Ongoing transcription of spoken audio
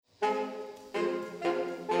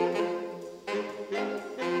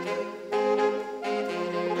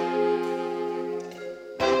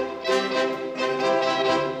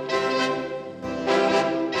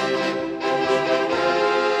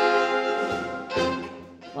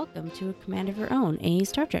welcome to A Command of Her Own, a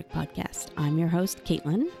Star Trek podcast. I'm your host,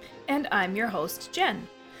 Caitlin. And I'm your host, Jen.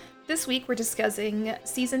 This week we're discussing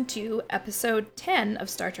Season 2, Episode 10 of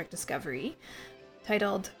Star Trek Discovery,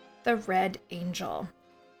 titled The Red Angel.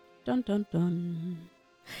 Dun dun dun.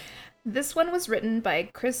 This one was written by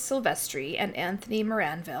Chris Silvestri and Anthony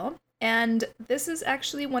Moranville, and this is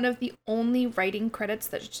actually one of the only writing credits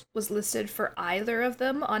that was listed for either of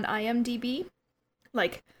them on IMDb.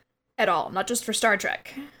 Like, at all, not just for Star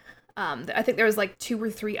Trek. I think there was like 2 or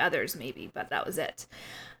 3 others maybe, but that was it.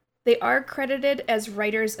 They are credited as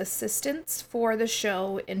writer's assistants for the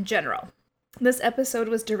show in general. This episode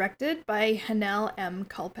was directed by Hanelle M.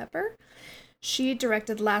 Culpepper. She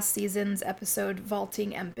directed last season's episode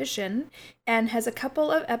Vaulting Ambition, and has a couple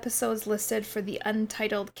of episodes listed for the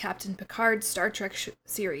untitled Captain Picard Star Trek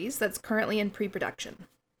series that's currently in pre-production.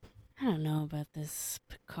 I don't know about this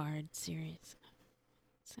Picard series.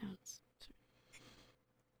 Sounds...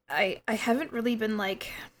 I haven't really been,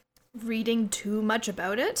 like, reading too much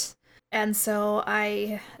about it, and so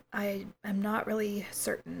I am not really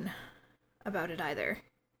certain about it either.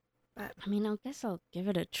 But I mean, I guess I'll give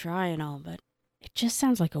it a try and all, but it just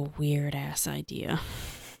sounds like a weird-ass idea.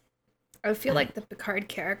 I feel like the Picard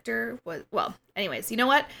character was... Well, anyways, you know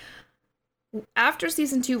what? After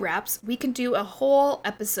Season 2 wraps, we can do a whole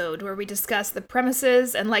episode where we discuss the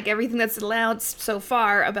premises and, like, everything that's announced so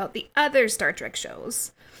far about the other Star Trek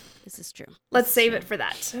shows. This is true. Let's save it for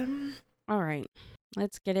that. All right.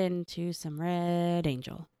 Let's get into some Red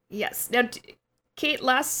Angel. Yes. Now, Cait,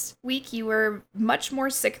 last week you were much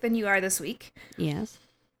more sick than you are this week. Yes.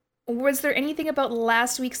 Was there anything about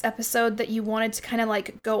last week's episode that you wanted to kind of,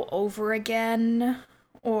 like, go over again?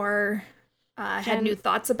 Or had new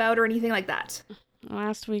thoughts about or anything like that?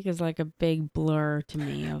 Last week is like a big blur to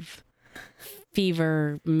me of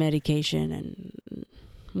fever, medication, and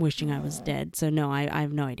wishing I was dead. So no, I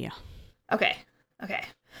have no idea. Okay.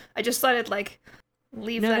 I just thought I'd, like,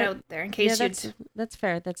 leave that out there in case that's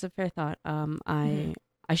fair. That's a fair thought.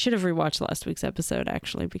 I should have rewatched last week's episode,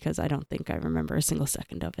 actually, because I don't think I remember a single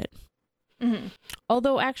second of it. Mm-hmm.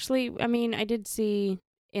 Although, actually, I mean, I did see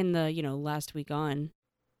in the, last week on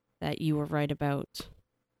that you were right about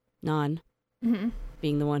Nan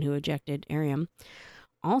being the one who ejected Arium.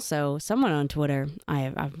 Also, someone on Twitter, I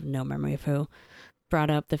have no memory of who,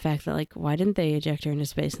 brought up the fact that, like, why didn't they eject her into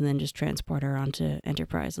space and then just transport her onto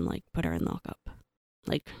Enterprise and, like, put her in lockup?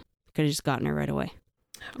 Like, could have just gotten her right away.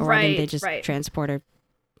 Or why didn't they just transport her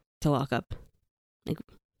to lockup? Like,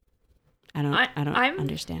 I don't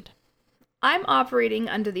understand. I'm operating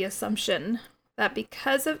under the assumption that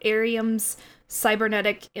because of Arium's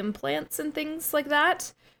cybernetic implants and things like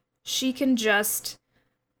that, she can just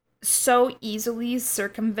so easily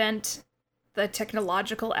circumvent the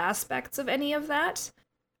technological aspects of any of that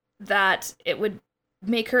it would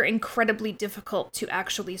make her incredibly difficult to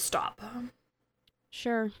actually stop.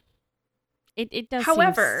 Sure. It does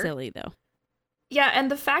seem silly, though. Yeah, and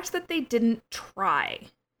the fact that they didn't try,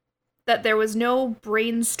 that there was no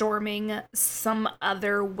brainstorming some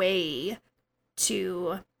other way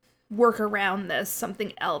to work around this,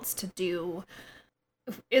 something else to do,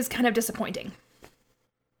 is kind of disappointing.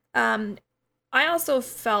 I also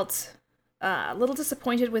felt a little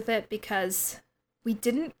disappointed with it because we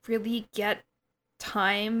didn't really get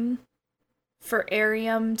time for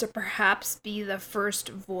Arium to perhaps be the first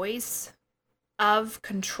voice of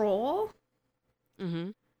control.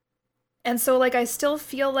 Mm-hmm. And so, like, I still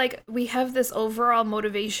feel like we have this overall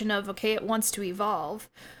motivation of, okay, it wants to evolve.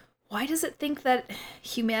 Why does it think that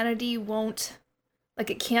humanity won't, like,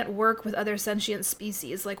 it can't work with other sentient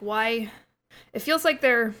species? Like, why? It feels like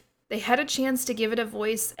they had a chance to give it a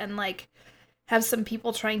voice and, like, have some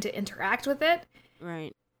people trying to interact with it.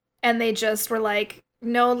 Right. And they just were like,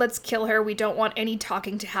 no, let's kill her. We don't want any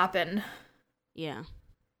talking to happen. Yeah.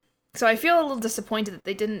 So I feel a little disappointed that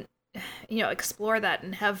they didn't, explore that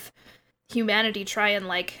and have humanity try and,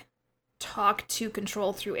 like, talk to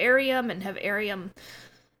control through Arium and have Arium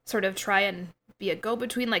sort of try and be a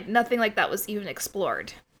go-between. Like, nothing like that was even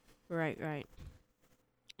explored. Right.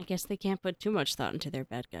 I guess they can't put too much thought into their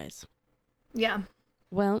bad guys. Yeah.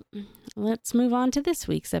 Well, let's move on to this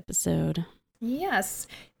week's episode. Yes.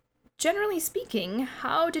 Generally speaking,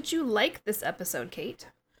 how did you like this episode, Cait?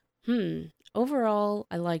 Overall,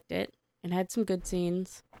 I liked it. It had some good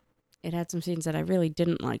scenes. It had some scenes that I really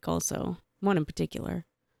didn't like also. One in particular.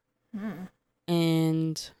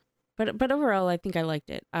 But overall, I think I liked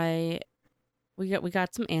it. We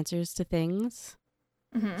got some answers to things.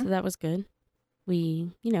 So that was good.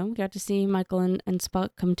 We got to see Michael and Spock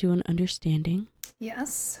come to an understanding.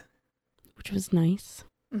 Yes. Which was nice.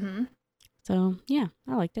 So, yeah,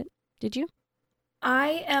 I liked it. Did you?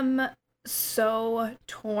 I am so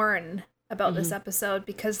torn about this Mm-hmm. episode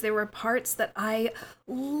because there were parts that I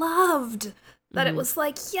loved. That it Mm-hmm. was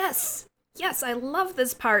like, yes, yes, I love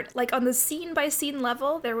this part. Like on the scene by scene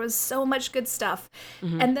level, there was so much good stuff.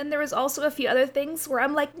 Mm-hmm. And then there was also a few other things where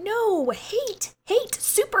I'm like, no, hate,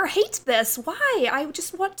 super hate this. Why? I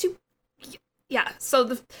just want to. Yeah.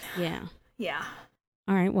 So Yeah. yeah.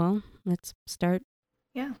 All right, well, let's start.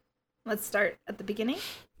 Yeah. Let's start at the beginning.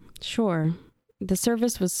 Sure. The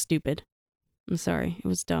service was stupid. I'm sorry. It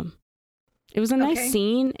was dumb. It was a nice Okay.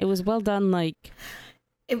 scene. It was well done, like,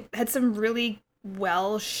 It had some really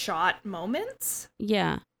well shot moments.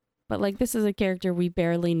 yeah. But like this is a character we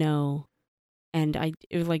barely know, and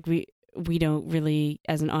we don't really,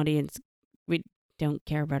 as an audience, we don't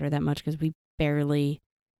care about her that much because we barely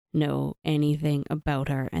know anything about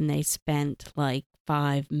her, and they spent like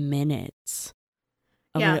 5 minutes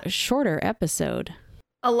of Yeah. a shorter episode.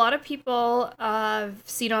 A lot of people I've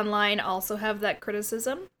seen online also have that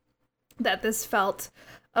criticism that this felt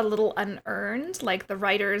a little unearned. Like the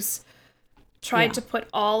writers tried Yeah. to put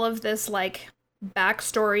all of this like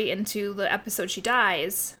backstory into the episode she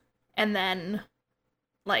dies, and then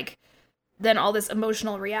all this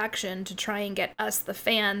emotional reaction to try and get us the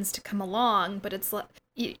fans to come along. But it's like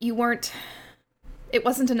you weren't. It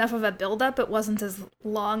wasn't enough of a build-up. It wasn't as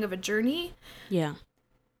long of a journey. Yeah.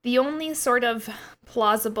 The only sort of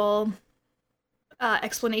plausible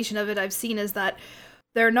explanation of it I've seen is that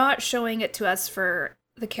they're not showing it to us for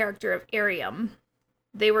the character of Ariam.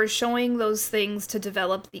 They were showing those things to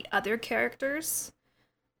develop the other characters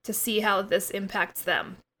to see how this impacts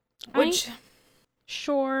them. Which,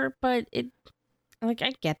 Sure, but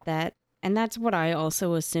I get that. And that's what I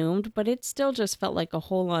also assumed, but it still just felt like a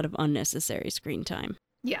whole lot of unnecessary screen time.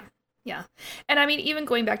 yeah. And I mean, even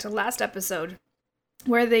going back to last episode,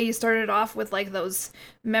 where they started off with like those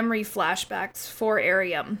memory flashbacks for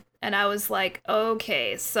Ariam, and I was like,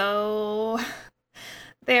 okay, so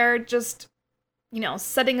they're just,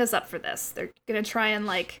 setting us up for this. They're gonna try and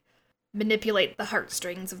like manipulate the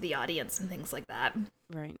heartstrings of the audience and things like that.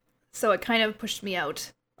 Right. So it kind of pushed me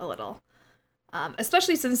out a little.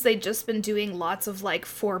 Especially since they'd just been doing lots of like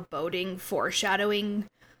foreboding, foreshadowing,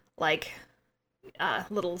 like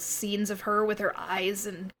little scenes of her with her eyes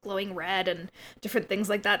and glowing red and different things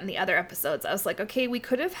like that in the other episodes. I was like, okay, we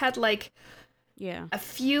could have had like a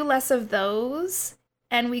few less of those,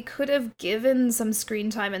 and we could have given some screen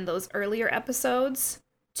time in those earlier episodes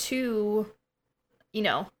to,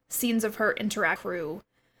 scenes of her interact through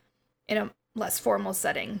in a less formal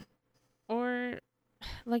setting. Or,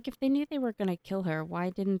 like, if they knew they were going to kill her, why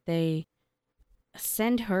didn't they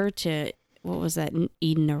send her to, what was that,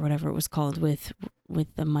 Eden or whatever it was called, with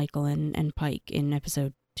the Michael and Pike in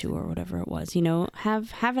episode 2 or whatever it was,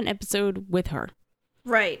 have an episode with her.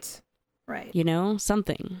 Right.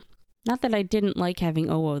 Something. Not that I didn't like having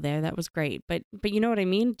Owo there, that was great, but you know what I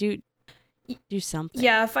mean? Do something.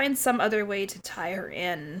 Yeah, find some other way to tie her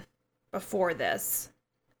in before this.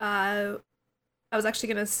 I was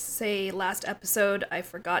actually going to say last episode, I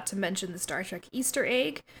forgot to mention the Star Trek Easter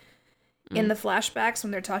egg in the flashbacks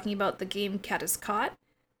when they're talking about the game Cat is Caught.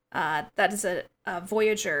 That is a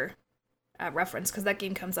Voyager reference, because that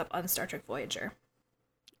game comes up on Star Trek Voyager.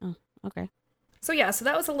 Oh, okay. So yeah, so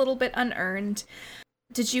that was a little bit unearned.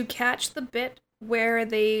 Did you catch the bit where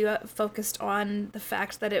they focused on the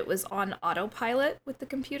fact that it was on autopilot with the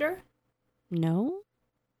computer? No?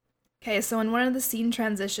 Okay, so in one of the scene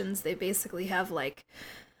transitions, they basically have like,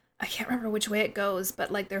 I can't remember which way it goes,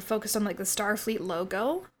 but like they're focused on like the Starfleet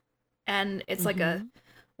logo, and it's like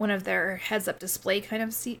one of their heads-up display kind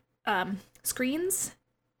of screens,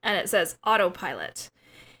 and it says autopilot,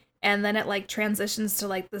 and then it like transitions to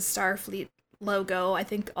like the Starfleet logo, I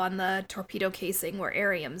think on the torpedo casing where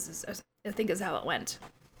Ariam's is, I think is how it went.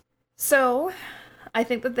 So I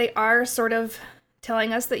think that they are sort of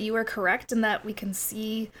telling us that you are correct and that we can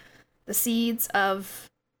see the seeds of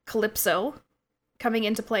Calypso coming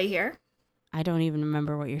into play here. I don't even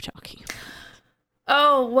remember what you're talking about.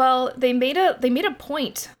 Oh, well, they made a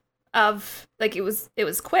point of, like, it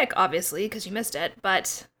was quick, obviously, because you missed it,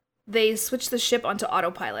 but they switched the ship onto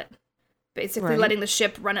autopilot, basically letting the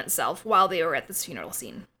ship run itself while they were at this funeral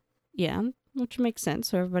scene. Yeah, which makes sense,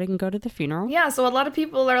 so everybody can go to the funeral. Yeah, so a lot of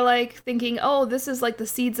people are, like, thinking, oh, this is, like, the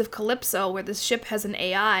seeds of Calypso, where this ship has an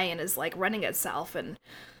AI and is, like, running itself, and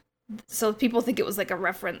so people think it was, like,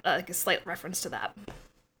 a slight reference to that.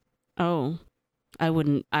 Oh. I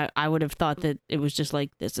would have thought that it was just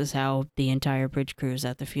like, this is how the entire bridge crew is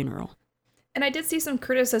at the funeral. And I did see some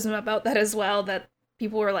criticism about that as well, that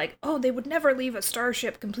people were like, oh, they would never leave a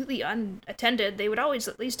starship completely unattended. They would always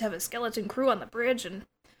at least have a skeleton crew on the bridge. And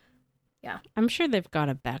Yeah. I'm sure they've got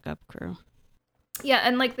a backup crew. Yeah,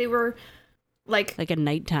 and like they were like a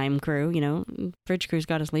nighttime crew, you know. Bridge crew's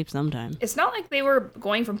got to sleep sometime. It's not like they were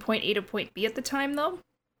going from point A to point B at the time, though.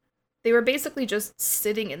 They were basically just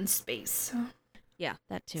sitting in space. Yeah,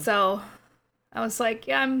 that too. So I was like,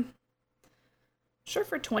 yeah, I'm sure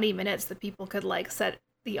for 20 minutes the people could like set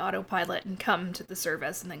the autopilot and come to the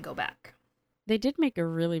service and then go back. They did make a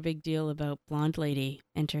really big deal about Blonde Lady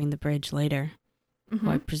entering the bridge later, who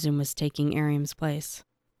I presume was taking Ariam's place.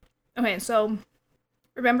 Okay, so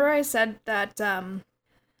remember I said that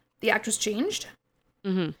the actress changed?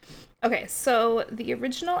 Mm-hmm. Okay, so the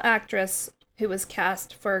original actress who was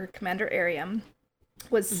cast for Commander Ariam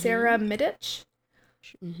was Sarah Middich.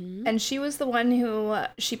 Mm-hmm. And she was the one who,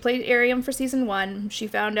 she played Ariam for season 1. She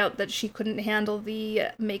found out that she couldn't handle the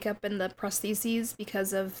makeup and the prostheses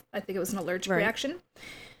because of, I think it was an allergic reaction.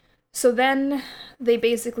 So then they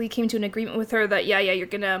basically came to an agreement with her that,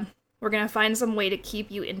 we're gonna find some way to keep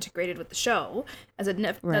you integrated with the show as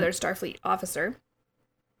another Starfleet officer.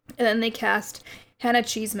 And then they cast Hannah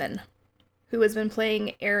Cheeseman, who has been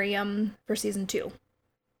playing Ariam for season 2.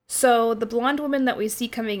 So the blonde woman that we see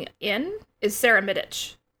coming in is Sarah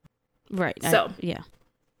Middich. Right. So yeah.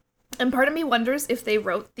 And part of me wonders if they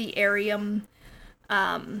wrote the Ariam,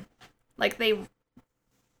 like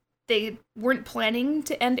they weren't planning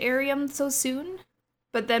to end Ariam so soon,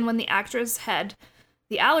 but then when the actress had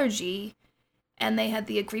the allergy and they had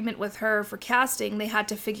the agreement with her for casting, they had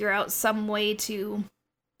to figure out some way to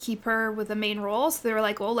keep her with a main role. So they were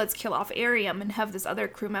like, well, let's kill off Ariam and have this other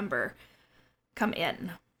crew member come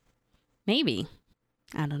in. Maybe.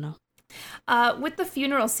 I don't know. With the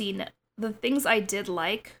funeral scene, the things I did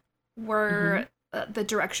like were the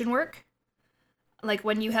direction work. Like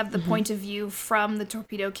when you have the point of view from the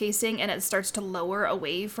torpedo casing and it starts to lower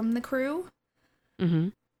away from the crew. Mm-hmm.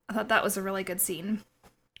 I thought that was a really good scene.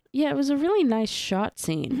 Yeah, it was a really nice shot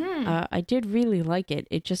scene. Mm-hmm. I did really like it.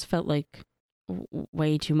 It just felt like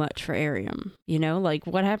way too much for Ariam. You know, like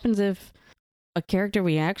what happens if a character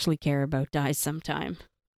we actually care about dies sometime?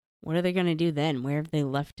 What are they going to do then? Where have they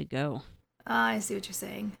left to go? I see what you're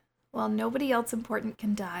saying. Well, nobody else important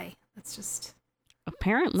can die. That's just...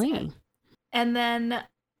 Apparently. Sad. And then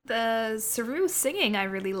the Saru singing I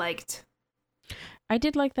really liked. I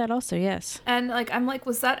did like that also, yes. And like I'm like,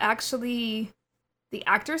 was that actually the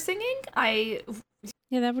actor singing?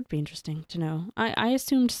 Yeah, that would be interesting to know. I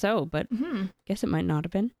assumed so, but guess it might not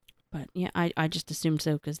have been. But yeah, I just assumed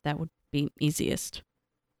so because that would be easiest.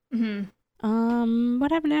 Mm-hmm.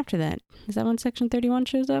 What happened after that? Is that when Section 31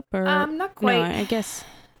 shows up, or not quite? No,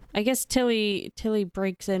 I guess Tilly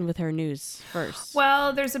breaks in with her news first.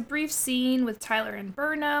 Well, there's a brief scene with Tyler and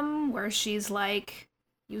Burnham where she's like,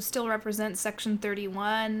 "You still represent Section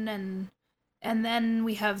 31," and then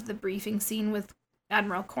we have the briefing scene with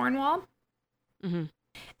Admiral Cornwall. Mm-hmm.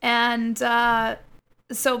 And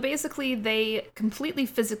so basically, they completely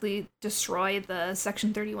physically destroy the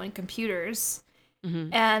Section 31 computers.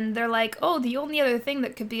 Mm-hmm. And they're like, oh, the only other thing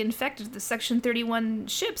that could be infected is the Section 31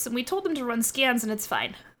 ships, and we told them to run scans, and it's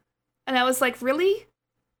fine. And I was like, really?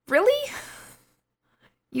 Really?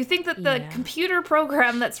 You think that the computer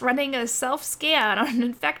program that's running a self-scan on an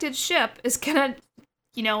infected ship is gonna,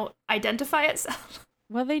 identify itself?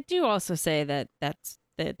 Well, they do also say that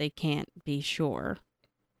they can't be sure.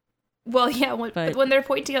 Well, yeah, but when they're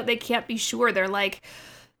pointing out they can't be sure, they're like,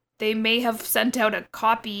 they may have sent out a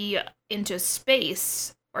copy into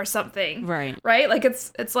space or something. Right. Like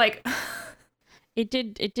it's like it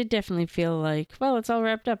did definitely feel like, well, it's all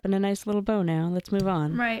wrapped up in a nice little bow now. Let's move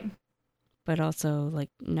on. Right. But also like,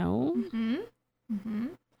 no. Mm-hmm. Mm-hmm.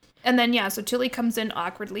 And then so Tilly comes in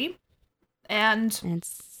awkwardly and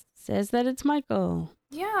says that it's Michael.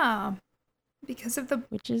 Yeah. Because of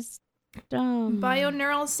which is dumb.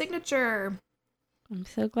 Bioneural signature. I'm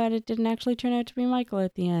so glad it didn't actually turn out to be Michael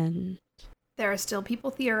at the end. There are still people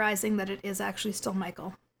theorizing that it is actually still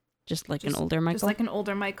Michael. Just an older Michael? Just like an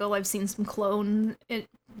older Michael. I've seen some clone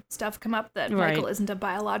stuff come up that Michael isn't a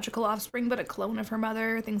biological offspring, but a clone of her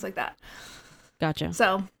mother, things like that. Gotcha.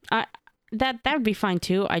 So that would be fine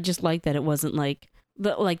too. I just like that it wasn't like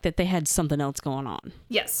that they had something else going on.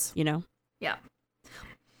 Yes. Yeah.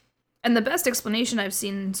 And the best explanation I've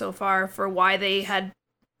seen so far for why they had,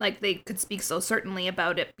 they could speak so certainly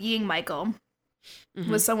about it being Michael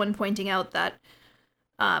was someone pointing out that,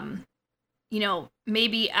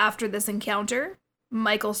 maybe after this encounter,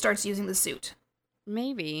 Michael starts using the suit.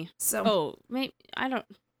 Maybe. So. Maybe. I don't.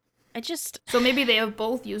 So maybe they have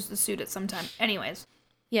both used the suit at some time. Anyways.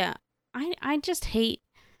 Yeah. I just hate.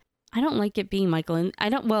 I don't like it being Michael. And I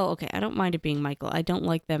don't mind it being Michael. I don't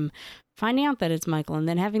like them finding out that it's Michael and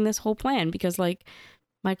then having this whole plan because,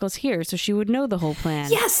 Michael's here, so she would know the whole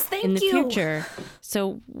plan. Yes, thank you. In the future.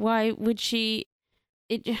 So why would she...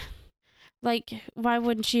 why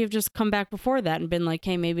wouldn't she have just come back before that and been like,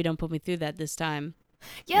 hey, maybe don't put me through that this time?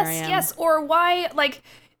 Yes. Or why,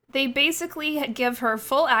 they basically give her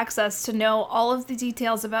full access to know all of the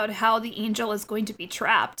details about how the angel is going to be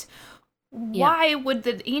trapped. Why would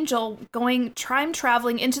the angel going time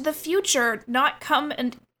traveling into the future not come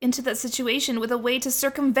into that situation with a way to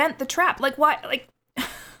circumvent the trap? Why?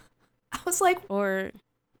 I was like... Or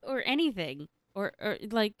anything. Or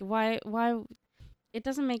why... It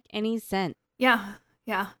doesn't make any sense. Yeah.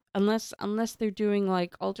 Unless they're doing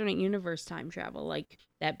alternate universe time travel,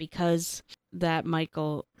 that because that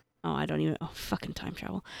Michael, fucking time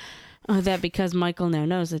travel. That because Michael now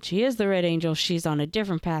knows that she is the Red Angel, she's on a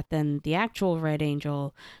different path than the actual Red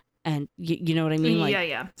Angel, and you know what I mean?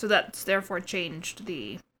 Yeah. So that's therefore changed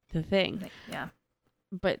the thing. Yeah.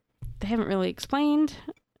 But they haven't really explained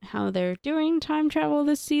how they're doing time travel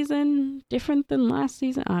this season, different than last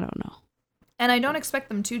season. I don't know. And I don't expect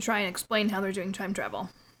them to try and explain how they're doing time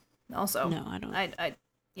travel. Also. No, I don't.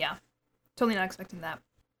 Yeah. Totally not expecting that.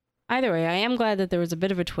 Either way, I am glad that there was a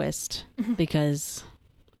bit of a twist because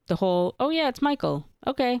the whole, oh yeah, it's Michael.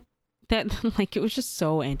 Okay. That, it was just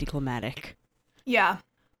so anticlimactic. Yeah.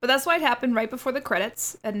 But that's why it happened right before the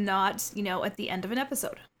credits and not, at the end of an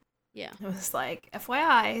episode. Yeah. It was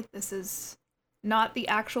FYI, this is not the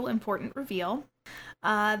actual important reveal.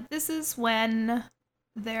 This is when...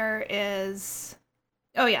 There is...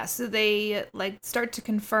 Oh, yeah, so they, start to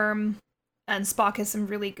confirm, and Spock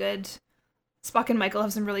and Michael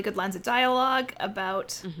have some really good lines of dialogue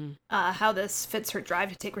about how this fits her drive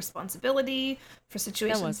to take responsibility for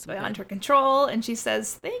situations beyond her control, and she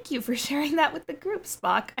says, thank you for sharing that with the group,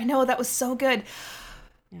 Spock. I know, that was so good.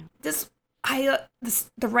 Yeah.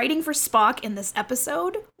 The writing for Spock in this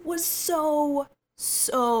episode was so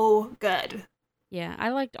good. Yeah, I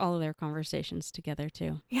liked all of their conversations together,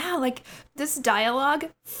 too. Yeah, this dialogue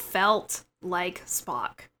felt like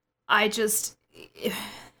Spock. I was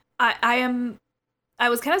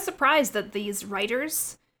kind of surprised that these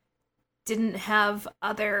writers didn't have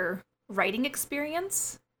other writing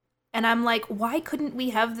experience. And I'm like, why couldn't we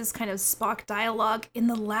have this kind of Spock dialogue in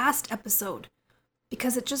the last episode?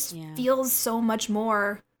 Because it just feels so much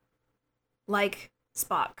more like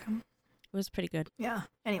Spock. It was pretty good. Yeah,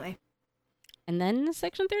 anyway. And then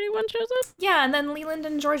Section 31 shows up? Yeah, and then Leland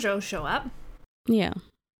and Giorgio show up. Yeah.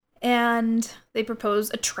 And they propose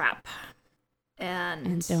a trap.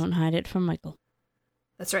 And don't hide it from Michael.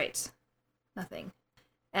 That's right. Nothing.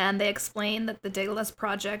 And they explain that the Daedalus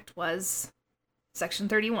project was Section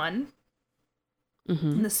 31. Mm-hmm.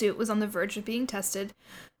 And the suit was on the verge of being tested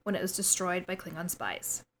when it was destroyed by Klingon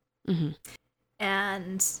spies. Mm-hmm.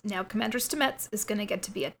 And now Commander Stamets is going to get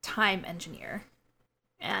to be a time engineer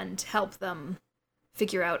and help them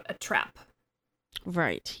figure out a trap.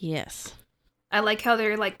 Right, yes. I like how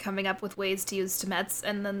they're coming up with ways to use Stamets,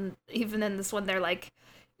 and then even in this one they're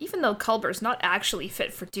even though Culber's not actually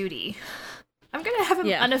fit for duty, I'm gonna have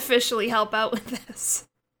him unofficially help out with this.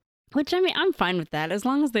 Which, I'm fine with that, as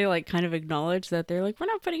long as they kind of acknowledge that they're we're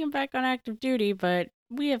not putting him back on active duty, but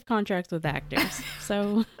we have contracts with actors,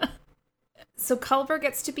 so... So Culber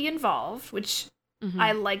gets to be involved, which...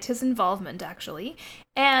 I liked his involvement, actually.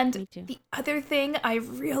 And the other thing I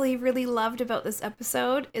really, really loved about this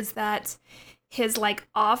episode is that his,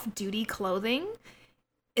 off-duty clothing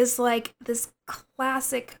is, this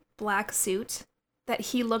classic black suit that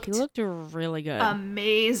he looked really good.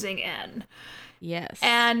 Amazing in. Yes.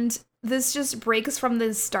 And this just breaks from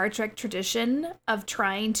the Star Trek tradition of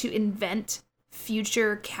trying to invent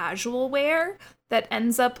future casual wear that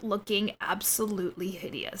ends up looking absolutely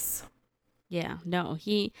hideous. Yeah, no,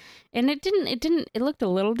 it looked a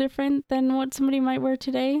little different than what somebody might wear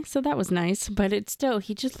today, so that was nice, but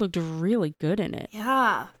he just looked really good in it.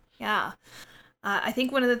 Yeah. I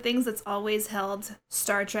think one of the things that's always held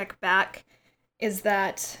Star Trek back is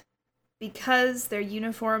that because their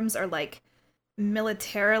uniforms are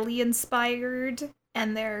militarily inspired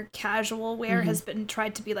and their casual wear has been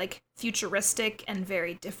tried to be futuristic and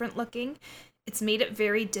very different looking, it's made it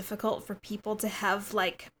very difficult for people to have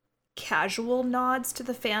casual nods to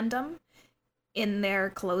the fandom in their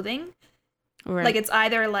clothing. Right. It's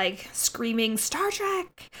either screaming Star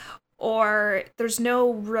Trek or there's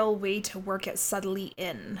no real way to work it subtly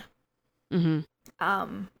in.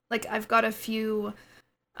 I've got a few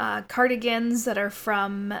cardigans that are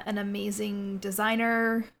from an amazing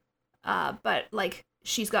designer, but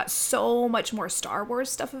she's got so much more Star Wars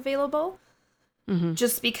stuff available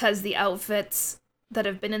just because the outfits that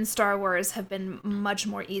have been in Star Wars have been much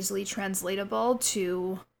more easily translatable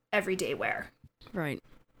to everyday wear. Right.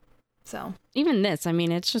 So even this, I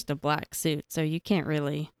mean, it's just a black suit, so you can't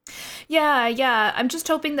really. Yeah. I'm just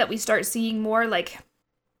hoping that we start seeing more, like,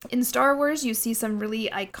 in Star Wars, you see some really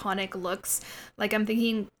iconic looks. Like, I'm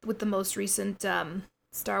thinking with the most recent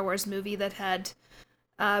Star Wars movie that had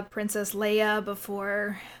Princess Leia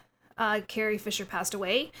before Carrie Fisher passed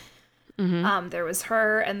away. Mm-hmm. There was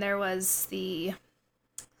her, and there was the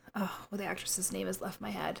actress's name has left my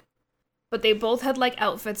head. But they both had, like,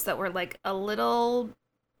 outfits that were, like, a little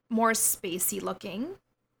more spacey looking,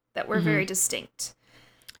 that were very distinct.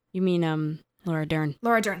 You mean Laura Dern?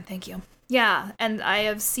 Laura Dern, thank you. Yeah, and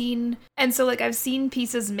I've seen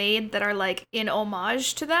pieces made that are, like, in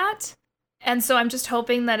homage to that. And so I'm just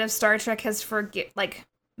hoping that if Star Trek has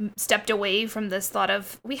stepped away from this thought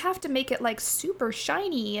of, we have to make it, like, super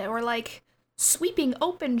shiny, or, like, sweeping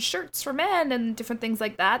open shirts for men and different things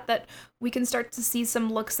like that, that we can start to see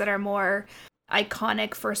some looks that are more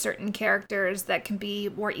iconic for certain characters that can be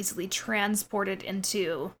more easily transported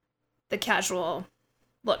into the casual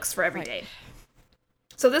looks for every day.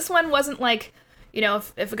 So this one wasn't like,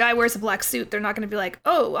 if a guy wears a black suit, they're not going to be like,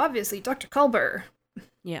 oh, obviously Dr. Culber.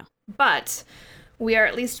 Yeah. But we are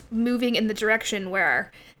at least moving in the direction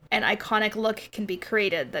where an iconic look can be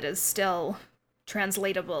created that is still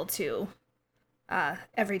translatable to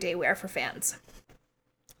everyday wear for fans.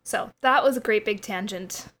 So that was a great big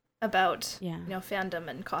tangent about fandom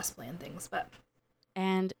and cosplay and things,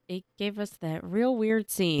 and it gave us that real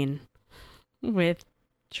weird scene with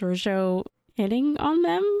Giorgio hitting on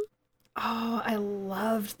them. Oh, I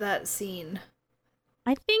loved that scene.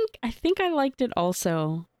 I think I liked it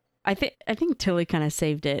also. I think Tilly kind of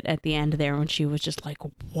saved it at the end there when she was just like,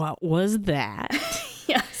 "What was that?"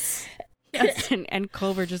 Yes. and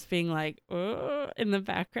Culber just being like, in the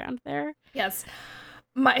background there. Yes.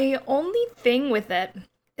 My only thing with it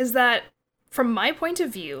is that, from my point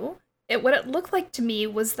of view, what it looked like to me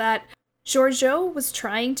was that Giorgio was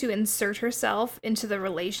trying to insert herself into the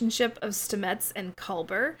relationship of Stamets and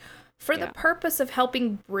Culber for the purpose of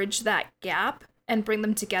helping bridge that gap and bring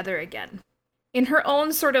them together again, in her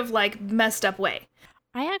own sort of, like, messed up way.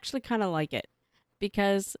 I actually kind of like it,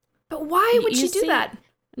 because... But why would she do that?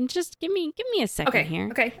 Just give me a second here.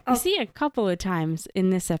 Okay. You see a couple of times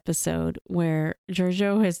in this episode where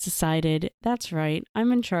Giorgio has decided, that's right,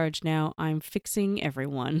 I'm in charge now, I'm fixing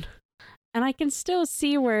everyone. And I can still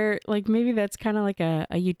see where, like, maybe that's kind of like a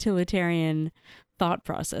utilitarian thought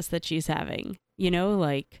process that she's having.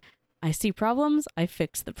 Like, I see problems, I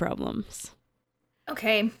fix the problems.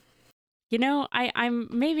 Okay.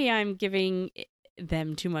 I'm giving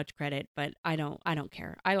them too much credit, but I don't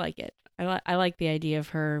care. I like it. I like the idea of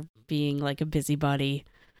her being like a busybody,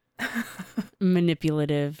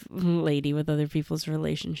 manipulative lady with other people's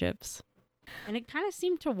relationships. And it kind of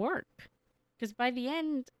seemed to work. Because by the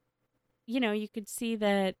end, you could see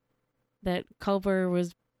that Culber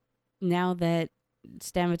was, now that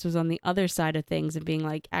Stamets was on the other side of things and being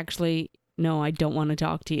like, actually, no, I don't want to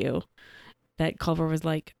talk to you. That Culber was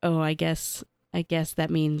like, oh, I guess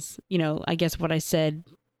that means, I guess what I said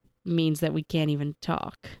means that we can't even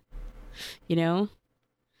talk.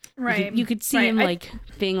 Right. You could see him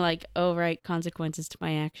being like, oh, right, consequences to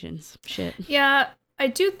my actions. Shit. Yeah, I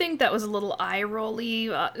do think that was a little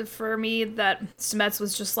eye-rolly for me, that Stamets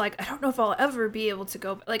was just like, I don't know if I'll ever be able to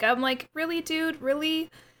go. Like, I'm like, really, dude?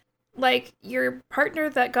 Really? Like, your partner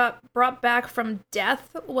that got brought back from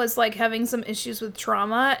death was, like, having some issues with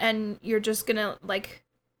trauma, and you're just gonna, like,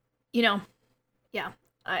 yeah.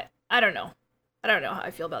 I don't know. I don't know how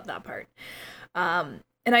I feel about that part.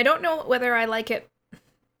 And I don't know whether I like it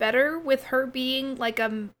better with her being, like,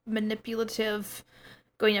 a manipulative,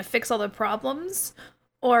 going to fix all the problems,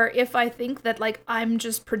 or if I think that, like, I'm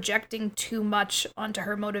just projecting too much onto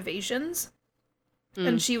her motivations,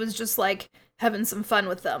 and she was just, like, having some fun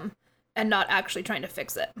with them and not actually trying to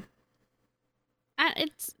fix it.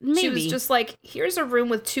 It's maybe. She was just like, here's a room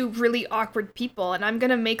with two really awkward people, and I'm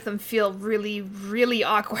gonna make them feel really, really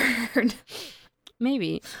awkward.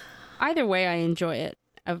 Maybe. Either way, I enjoy it.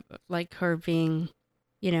 Like her being,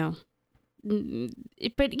 but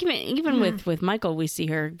even with Michael, we see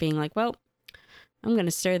her being like, well, I'm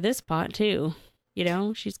gonna stir this pot too.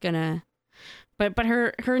 She's gonna. But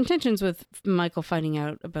her intentions with Michael finding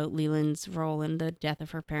out about Leland's role in the death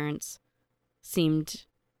of her parents seemed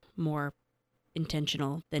more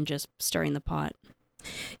intentional than just stirring the pot.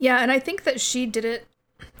 Yeah, and I think that she did it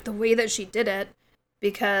the way that she did it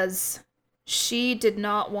because she did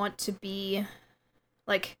not want to be,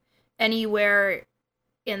 like, anywhere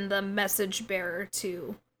in the message bearer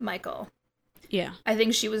to Michael. Yeah. I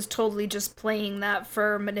think she was totally just playing that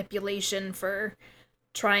for manipulation, for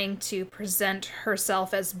trying to present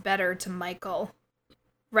herself as better to Michael.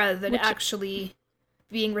 rather than actually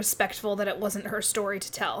being respectful that it wasn't her story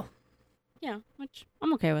to tell. Yeah, which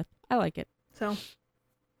I'm okay with. I like it. So,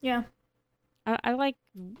 yeah. I like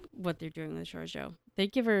what they're doing with Giorgio. They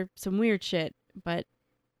give her some weird shit, but,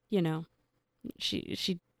 you know,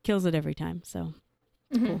 she kills it every time, so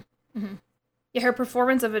it's cool. Mm-hmm. Yeah, her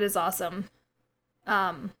performance of it is awesome.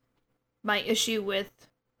 My issue with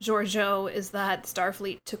Giorgio is that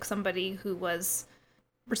Starfleet took somebody who was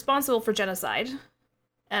responsible for genocide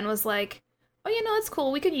and was like, oh, it's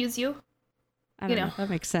cool, we could use you. I don't know. That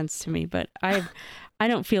makes sense to me, but I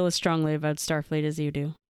don't feel as strongly about Starfleet as you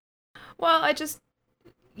do. Well, I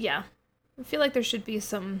feel like there should be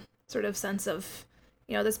some sort of sense of,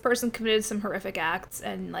 this person committed some horrific acts,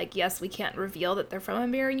 and, like, yes, we can't reveal that they're from a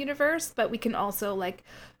mirror universe, but we can also, like,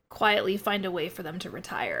 quietly find a way for them to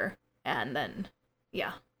retire, and then,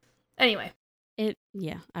 yeah. Anyway. I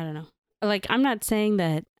don't know. Like, I'm not saying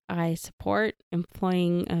that I support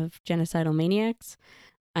employing of genocidal maniacs.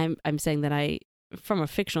 I'm saying that from a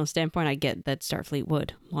fictional standpoint, I get that Starfleet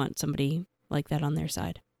would want somebody like that on their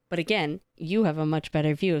side. But again, you have a much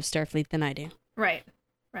better view of Starfleet than I do. Right.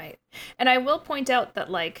 And I will point out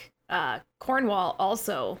that, like, Cornwall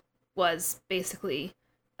also was basically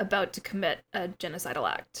about to commit a genocidal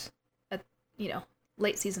act at,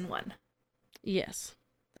 late season 1. Yes.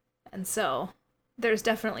 And so there's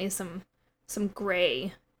definitely some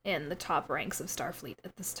gray in the top ranks of Starfleet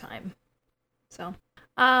at this time. So,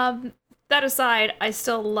 that aside, I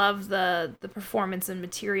still love the performance and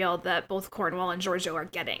material that both Cornwall and Giorgio are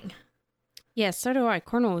getting. Yes, so do I.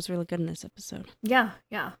 Cornwall was really good in this episode. Yeah.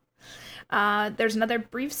 There's another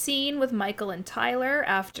brief scene with Michael and Tyler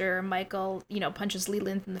after Michael, punches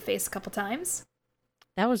Leland in the face a couple times.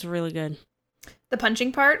 That was really good. The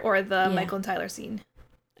punching part or the Michael and Tyler scene?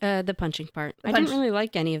 The punching part. I didn't really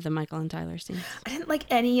like any of the Michael and Tyler scenes. I didn't like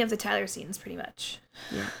any of the Tyler scenes, pretty much.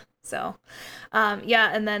 Yeah. So,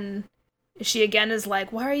 and then she again is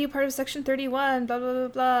like, why are you part of Section 31? Blah, blah, blah,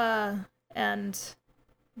 blah. And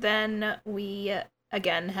then we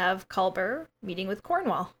again have Culber meeting with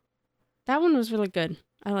Cornwall. That one was really good.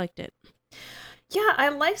 I liked it. Yeah, I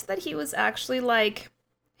liked that he was actually like,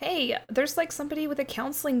 hey, there's like somebody with a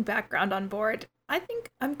counseling background on board. I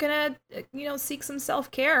think I'm gonna, seek some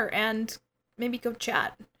self-care and maybe go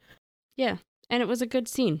chat. Yeah, and it was a good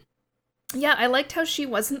scene. Yeah, I liked how she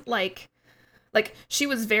wasn't like she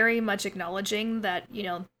was very much acknowledging that,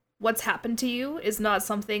 what's happened to you is not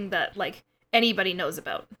something that, like, anybody knows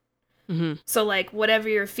about. Mm-hmm. So, like, whatever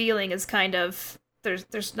you're feeling is kind of,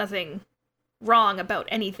 there's nothing wrong about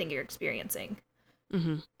anything you're experiencing.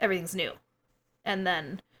 Mm-hmm. Everything's new. And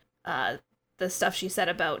then the stuff she said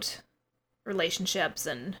about relationships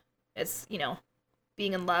and it's,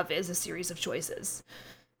 being in love is a series of choices.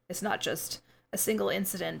 It's not just a single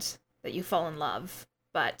incident that you fall in love,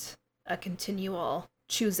 but a continual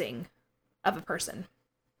choosing of a person.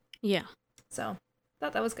 Yeah. So,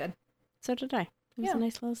 thought that was good. So did I. It was a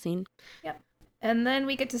nice little scene. Yep. And then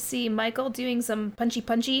we get to see Michael doing some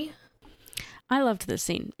punchy. I loved this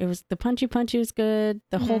scene. It was the punchy was good.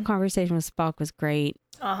 The whole conversation with Spock was great.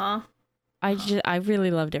 Uh-huh. I really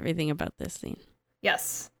loved everything about this scene.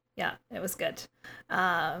 Yes. Yeah, it was good.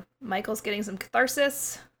 Michael's getting some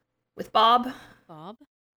catharsis with Bob.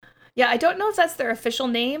 Yeah, I don't know if that's their official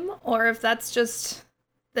name or if that's just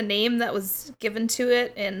the name that was given to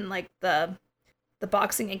it in, like, the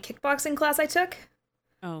boxing and kickboxing class I took.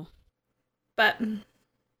 Oh. But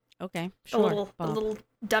okay, sure. The little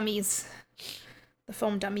dummies, the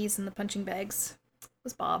foam dummies and the punching bags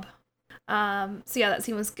was Bob. So yeah, that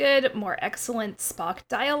scene was good. More excellent Spock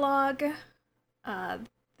dialogue.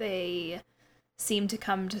 They seem to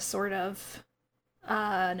come to sort of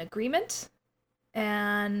an agreement.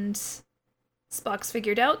 And Spock's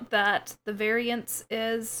figured out that the variance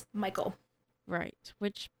is Michael. Right,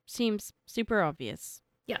 which seems super obvious.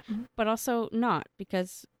 Yeah. But also not,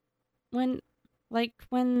 because when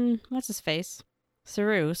what's his face?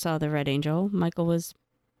 Saru saw the Red Angel, Michael was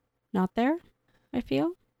not there, I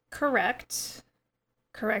feel. Correct.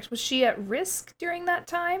 Was she at risk during that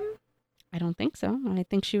time? I don't think so. I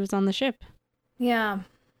think she was on the ship. Yeah.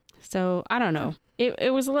 So, I don't know.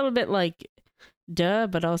 It was a little bit like, duh,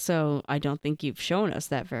 but also I don't think you've shown us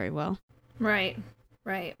that very well. Right.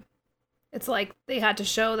 It's like they had to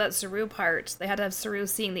show that Saru part. They had to have Saru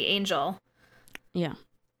seeing the angel. Yeah.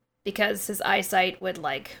 Because his eyesight would,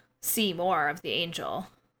 like, see more of the angel.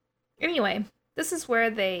 Anyway, this is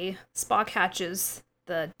where Spock hatches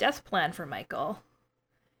the death plan for Michael.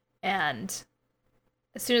 And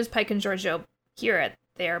as soon as Pike and Giorgio hear it,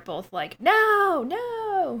 they are both like,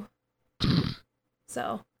 no!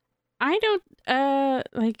 So. I don't,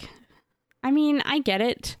 I mean, I get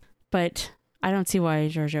it, but I don't see why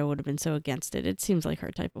Giorgio would have been so against it. It seems like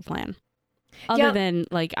her type of plan. Other than,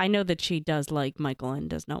 like, I know that she does like Michael and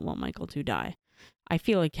does not want Michael to die. I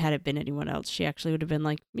feel like had it been anyone else, she actually would have been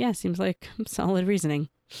like, yeah, seems like solid reasoning.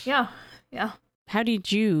 Yeah. How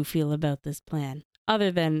did you feel about this plan?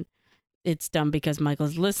 Other than it's done because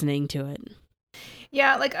Michael's listening to it.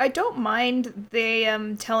 Yeah, like, I don't mind they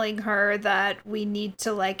telling her that we need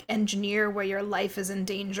to, like, engineer where your life is in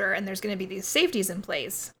danger and there's going to be these safeties in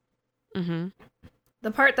place. Mm-hmm.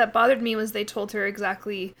 The part that bothered me was they told her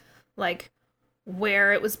exactly, like,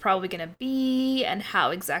 where it was probably going to be and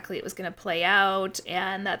how exactly it was going to play out,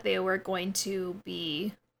 and that they were going to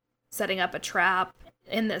be setting up a trap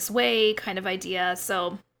in this way kind of idea.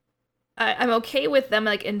 So I'm okay with them,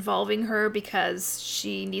 like, involving her because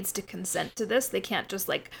she needs to consent to this. They can't just,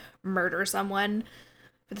 like, murder someone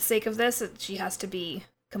for the sake of this. She has to be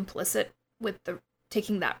complicit with the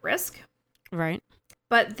taking that risk. Right.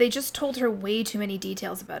 But they just told her way too many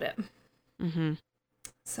details about it. Mm-hmm.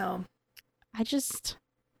 So I just,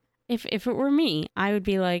 if it were me, I would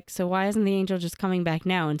be like, so why isn't the angel just coming back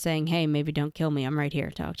now and saying, hey, maybe don't kill me. I'm right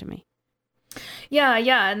here. Talk to me. Yeah.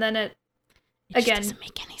 And then it again, just doesn't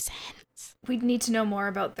make any sense. We'd need to know more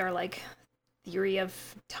about their, like, theory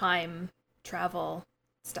of time travel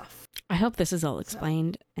stuff. I hope this is all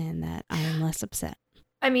explained and that I am less upset.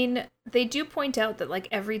 I mean, they do point out that, like,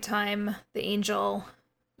 every time the angel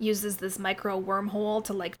uses this micro wormhole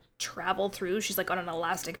to, like, travel through, she's, like, on an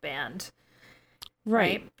elastic band.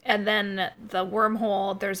 Right? And then the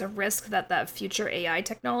wormhole, there's a risk that that future AI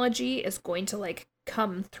technology is going to, like,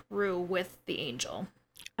 come through with the angel.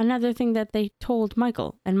 Another thing that they told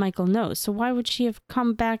Michael, and Michael knows. So why would she have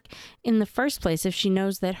come back in the first place if she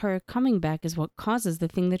knows that her coming back is what causes the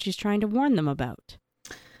thing that she's trying to warn them about?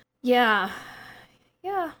 Yeah.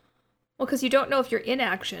 Well, because you don't know if your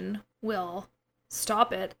inaction will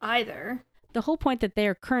stop it either. The whole point that they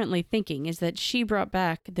are currently thinking is that she brought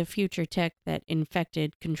back the future tech that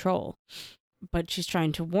infected Control. But she's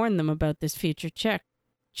trying to warn them about this future tech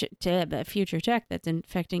that's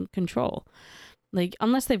infecting Control. Like,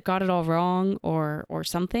 unless they've got it all wrong or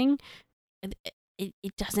something, it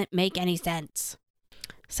doesn't make any sense.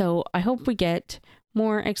 So I hope we get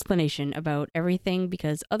more explanation about everything,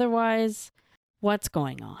 because otherwise, what's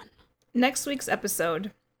going on? Next week's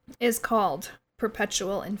episode is called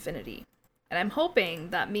Perpetual Infinity. And I'm hoping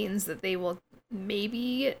that means that they will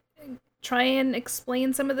maybe try and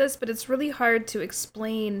explain some of this, but it's really hard to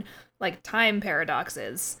explain, like, time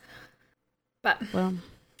paradoxes. But, well,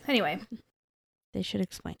 anyway. They should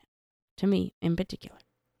explain it. To me, in particular.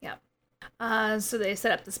 Yeah. So they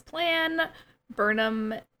set up this plan.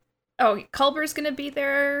 Burnham... Oh, Culber's gonna be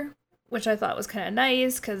there, which I thought was kind of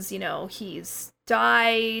nice, because, you know, he's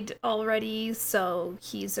died already, so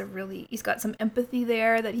he's got some empathy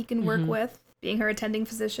there that he can work with, being her attending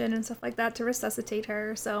physician and stuff like that, to resuscitate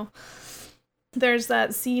her. So there's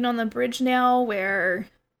that scene on the bridge now where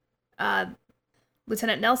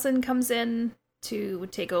Lieutenant Nelson comes in to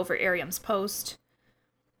take over Ariam's post.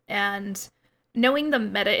 And knowing the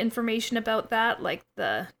meta information about that, like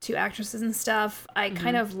the two actresses and stuff, I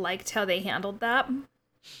kind of liked how they handled that.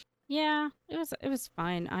 Yeah, it was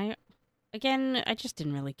fine. I just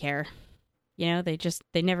didn't really care. You know,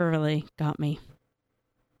 they never really got me.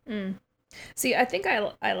 See, I think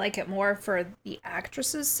I like it more for the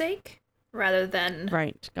actress's sake rather than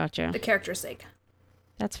gotcha. The character's sake.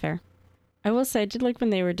 That's fair. I will say, I did like when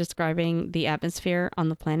they were describing the atmosphere on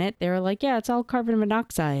the planet, they were like, yeah, it's all carbon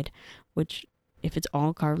monoxide, which, if it's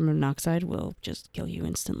all carbon monoxide, will just kill you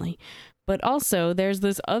instantly. But also, there's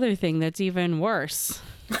this other thing that's even worse.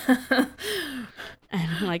 And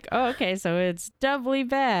I'm like, oh, okay, so it's doubly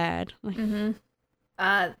bad. Like,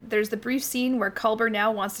 there's the brief scene where Culber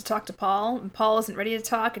now wants to talk to Paul, and Paul isn't ready to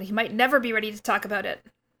talk, and he might never be ready to talk about it.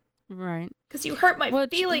 Right. Because you hurt my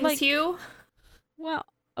feelings, Hugh. Well,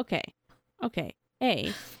 okay.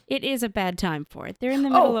 A, it is a bad time for it. They're in the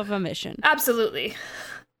middle of a mission. Absolutely.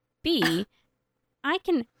 B, I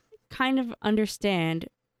can kind of understand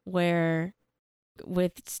where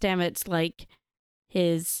with Stamets, like,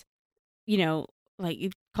 his, you know, like,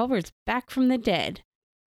 Culber's back from the dead,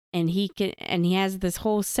 and he has this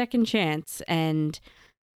whole second chance, and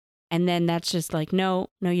then that's just like, no,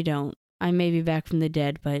 you don't. I may be back from the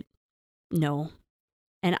dead, but no.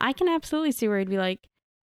 And I can absolutely see where he'd be like,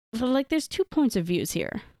 there's 2 points of views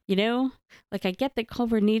here, you know? Like, I get that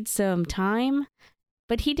Culber needs some time,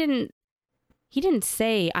 but he didn't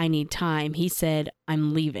say, I need time. He said,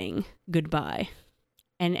 I'm leaving. Goodbye.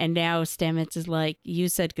 And now Stamets is like, you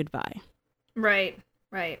said goodbye. Right.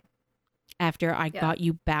 After I got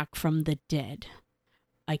you back from the dead.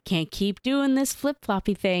 I can't keep doing this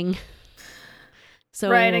flip-floppy thing. So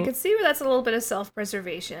right, I could see where that's a little bit of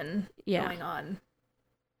self-preservation going on.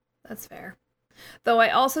 That's fair. Though I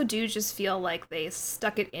also do just feel like they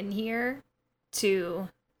stuck it in here to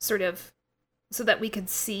sort of, so that we could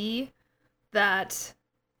see that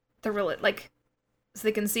the real, like, so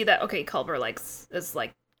they can see that, okay, Culber, like, is,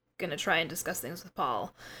 like, gonna try and discuss things with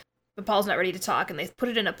Paul. But Paul's not ready to talk, and they put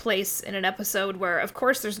it in a place in an episode where, of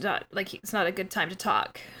course, there's not, like, it's not a good time to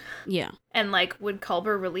talk. Yeah. And, like, would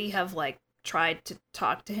Culber really have, like, tried to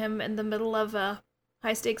talk to him in the middle of a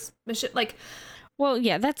high-stakes mission? Like... Well,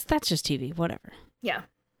 yeah, that's just TV, whatever. Yeah.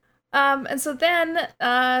 And so then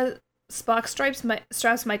Spock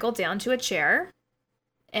straps Michael down to a chair,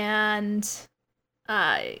 and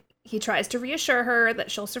he tries to reassure her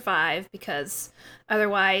that she'll survive, because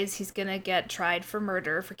otherwise he's gonna get tried for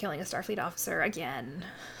murder for killing a Starfleet officer again.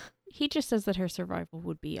 He just says that her survival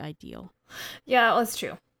would be ideal. Yeah, well, that's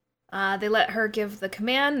true. They let her give the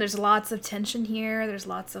command. There's lots of tension here. There's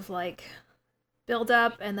lots of, like, build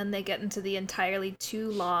up, and then they get into the entirely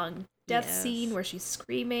too long death scene where she's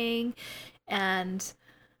screaming. And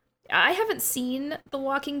I haven't seen The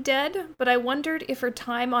Walking Dead, but I wondered if her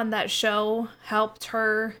time on that show helped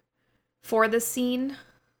her for this scene.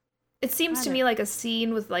 It seems to me like a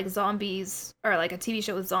scene with, like, zombies, or like a TV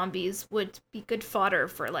show with zombies, would be good fodder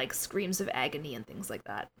for, like, screams of agony and things like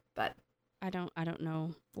that. But I don't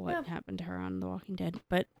know what happened to her on The Walking Dead,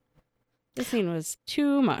 but this scene was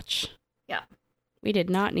too much. Yeah. We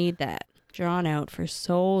did not need that drawn out for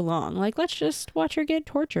so long. Like, let's just watch her get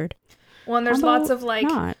tortured. Well, and there's lots of, like,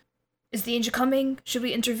 is the angel coming? Should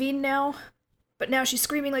we intervene now? But now she's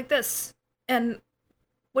screaming like this. And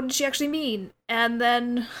what did she actually mean? And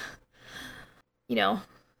then, you know,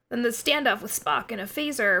 then the standoff with Spock and a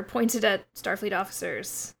phaser pointed at Starfleet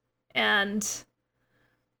officers. And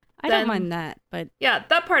I don't mind that, but... Yeah,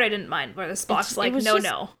 that part I didn't mind, where the Spock's like,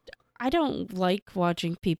 no. I don't like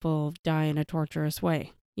watching people die in a torturous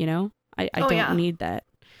way, you know? I don't need that.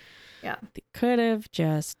 Yeah. They could have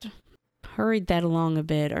just hurried that along a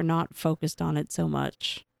bit, or not focused on it so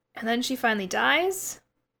much. And then she finally dies,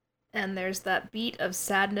 and there's that beat of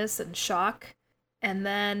sadness and shock, and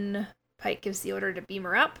then Pike gives the order to beam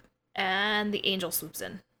her up, and the angel swoops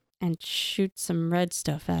in. And shoots some red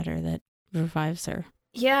stuff at her that revives her.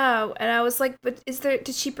 Yeah, and I was like, but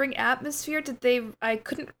did she bring atmosphere? It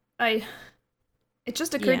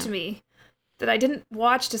just occurred to me that I didn't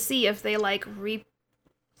watch to see if they, like,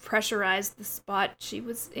 repressurized the spot she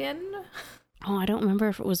was in. Oh, I don't remember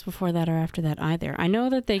if it was before that or after that either. I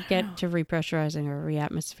know that they get to repressurizing or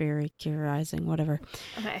reatmosphericizing, whatever,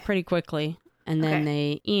 pretty quickly. And then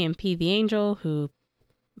they EMP the angel, who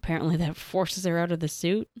apparently that forces her out of the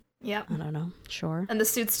suit. Yep. I don't know. Sure. And the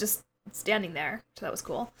suit's just standing there, so that was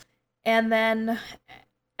cool. And then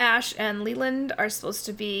Ash and Leland are supposed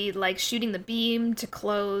to be, like, shooting the beam to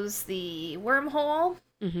close the wormhole.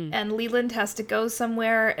 Mm-hmm. And Leland has to go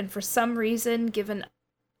somewhere, and for some reason given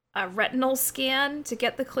a retinal scan to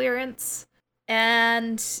get the clearance,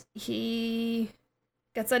 and he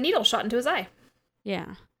gets a needle shot into his eye.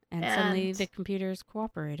 Yeah, and suddenly the computer's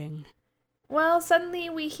cooperating. Well, suddenly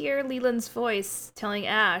we hear Leland's voice telling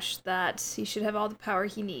Ash that he should have all the power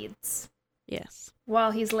he needs. Yes.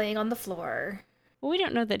 While he's laying on the floor. Well, we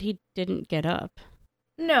don't know that he didn't get up.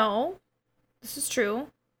 No, this is true.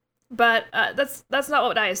 But that's not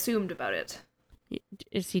what I assumed about it.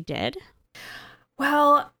 Is he dead?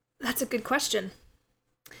 Well, that's a good question.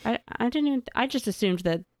 I just assumed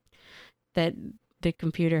that the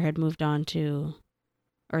computer had moved on to,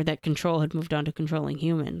 or that Control had moved on to controlling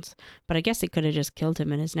humans. But I guess it could have just killed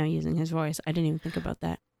him and is now using his voice. I didn't even think about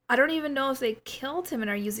that. I don't even know if they killed him and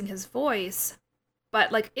are using his voice.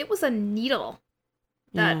 But, like, it was a needle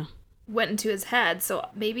that went into his head. So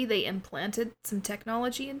maybe they implanted some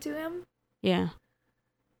technology into him. Yeah.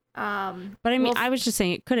 But I mean, I was just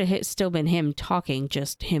saying it could have still been him talking,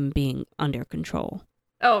 just him being under control.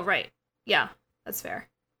 Oh, right. Yeah, that's fair.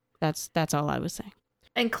 That's all I was saying.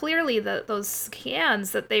 And clearly those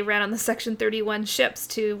scans that they ran on the Section 31 ships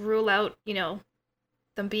to rule out, you know,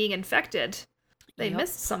 them being infected, they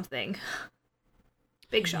missed something.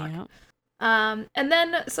 Big shock. Yep. And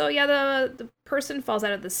then, so yeah, the person falls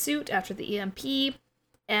out of the suit after the EMP,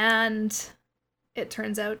 and it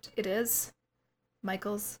turns out it is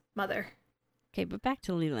Michael's mother. Okay, but back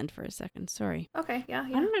to Leland for a second. Sorry. Okay, yeah.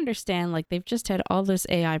 I don't understand. Like, they've just had all this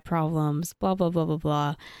AI problems, blah, blah, blah, blah,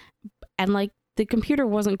 blah. And, like, the computer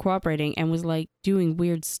wasn't cooperating and was, like, doing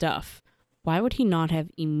weird stuff. Why would he not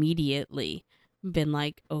have immediately been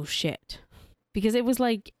like, oh, shit? Because it was,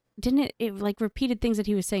 like, didn't it like, repeated things that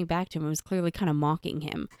he was saying back to him. It was clearly kind of mocking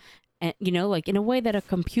him. and, like in a way that a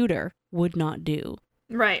computer would not do.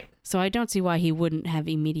 Right. So I don't see why he wouldn't have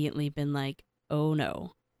immediately been like, oh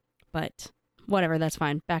no. But whatever, that's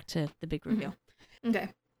fine. Back to the big reveal. Okay.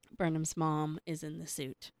 Burnham's mom is in the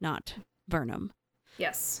suit, not Burnham.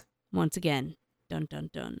 Yes. Once again, dun dun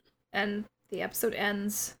dun. And the episode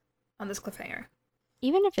ends on this cliffhanger.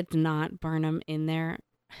 Even if it's not Burnham in there,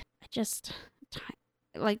 I just,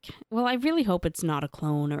 I really hope it's not a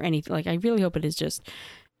clone or anything. Like, I really hope it is just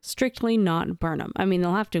strictly not Burnham. I mean,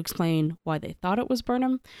 they'll have to explain why they thought it was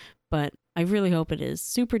Burnham, but I really hope it is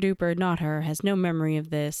super duper not her, has no memory of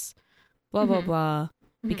this, blah, blah, blah.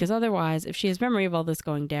 Because otherwise, if she has memory of all this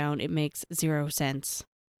going down, it makes zero sense.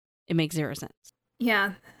 It makes zero sense.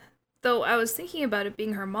 Yeah. Though I was thinking about it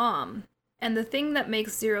being her mom, and the thing that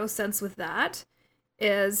makes zero sense with that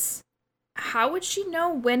is, how would she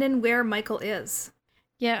know when and where Michael is?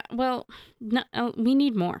 Yeah, well, no, we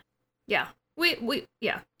need more. Yeah.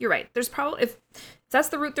 Yeah, you're right. There's probably, if that's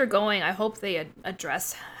the route they're going, I hope they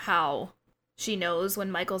address how she knows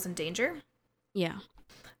when Michael's in danger. Yeah.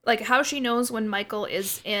 Like, how she knows when Michael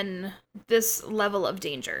is in this level of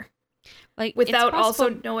danger. Like, without also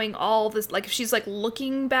knowing all this, like, if she's, like,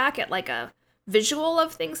 looking back at, like, a visual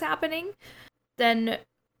of things happening, then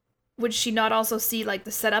would she not also see, like,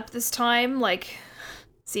 the setup this time? Like,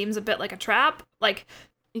 seems a bit like a trap? Like...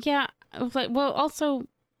 Yeah, well, also,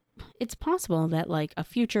 it's possible that, like, a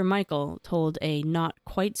future Michael told a not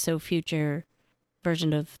quite so future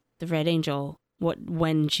version of the Red Angel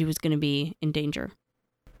when she was going to be in danger.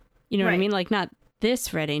 You know what I mean? Like, not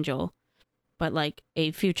this Red Angel, but, like,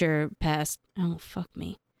 a future past... Oh, fuck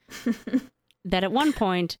me. That at one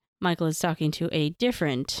point, Michael is talking to a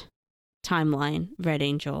different timeline Red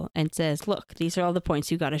Angel and says, look, these are all the points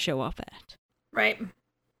you got to show up at. Right.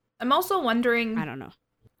 I'm also wondering... I don't know.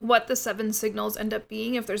 What the 7 signals end up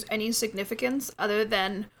being, if there's any significance other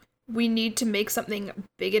than we need to make something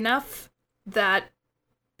big enough that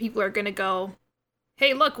people are going to go,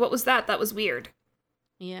 hey, look, what was that? That was weird.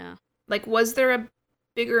 Yeah. Like, was there a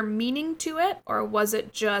bigger meaning to it, or was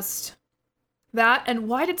it just that? And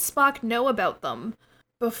why did Spock know about them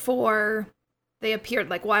before they appeared?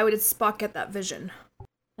 Like, why would Spock get that vision?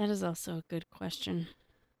 That is also a good question.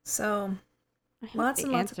 So, I hope lots they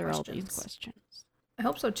and lots of answer questions. all these questions. I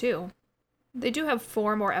hope so, too. They do have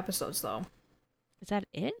 4 more episodes, though. Is that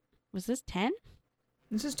it? Was this 10?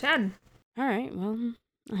 This is 10. All right, well,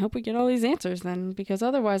 I hope we get all these answers then, because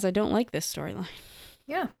otherwise I don't like this storyline.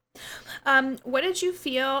 Yeah. What did you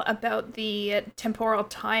feel about the temporal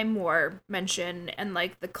time war mention and,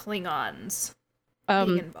 like, the Klingons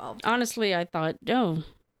being involved? Honestly, I thought, oh,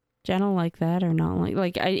 Jenn will like that or not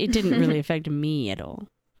like it didn't really affect me at all.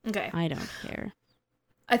 Okay. I don't care.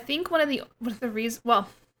 I think one of the reasons, well,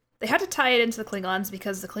 they had to tie it into the Klingons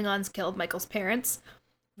because the Klingons killed Michael's parents.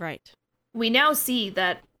 Right. We now see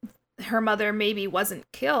that her mother maybe wasn't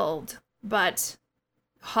killed, but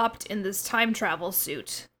hopped in this time travel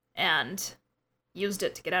suit and used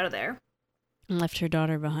it to get out of there. And left her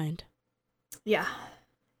daughter behind. Yeah.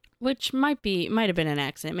 Which might have been an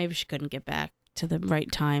accident. Maybe she couldn't get back to the right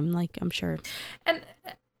time, like, I'm sure. And,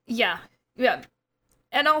 yeah.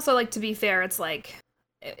 And also, like, to be fair, it's like,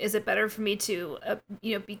 is it better for me to,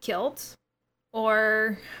 be killed?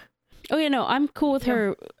 Or... Oh, yeah, no, I'm cool with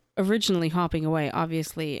her originally hopping away.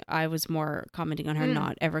 Obviously, I was more commenting on her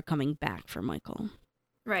not ever coming back for Michael.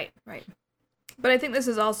 Right. But I think this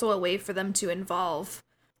is also a way for them to involve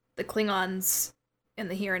the Klingons in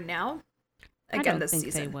the here and now. Again, this season.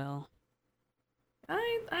 I don't think they will.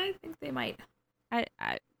 I think they might.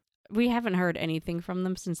 We haven't heard anything from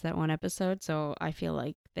them since that one episode, so I feel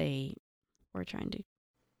like they were trying to,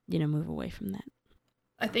 move away from that.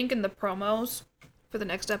 I think in the promos for the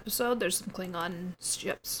next episode, there's some Klingon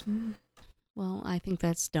ships. Well, I think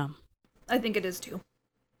that's dumb. I think it is too.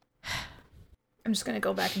 I'm just going to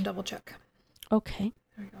go back and double check. Okay.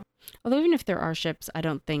 There we go. Although even if there are ships, I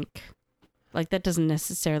don't think, that doesn't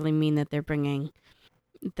necessarily mean that they're bringing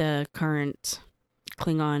the current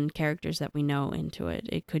Klingon characters that we know into it.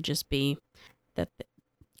 It could just be that it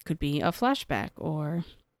could be a flashback or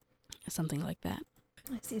something like that.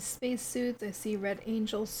 I see spacesuits. I see Red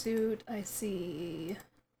Angel suit. I see...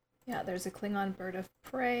 Yeah, there's a Klingon bird of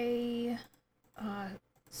prey.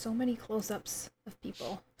 So many close-ups of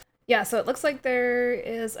people. Yeah, so it looks like there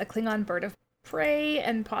is a Klingon bird of prey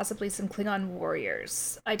and possibly some Klingon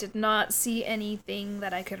warriors. I did not see anything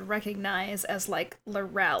that I could recognize as, like,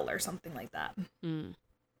 L'Rell or something like that.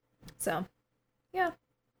 So, yeah.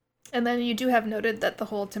 And then you do have noted that the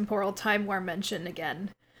whole temporal time war mention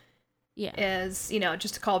again is,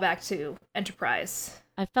 just a callback to Enterprise.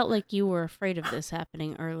 I felt like you were afraid of this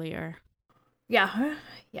happening earlier. Yeah.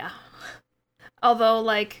 Yeah. Although,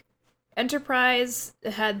 like, Enterprise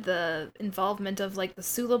had the involvement of, like, the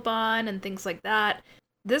Suliban and things like that,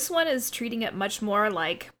 this one is treating it much more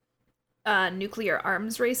like a nuclear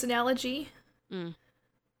arms race analogy,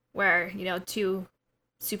 where, you know, two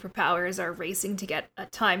superpowers are racing to get a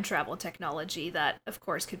time travel technology that, of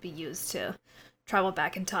course, could be used to travel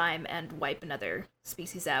back in time and wipe another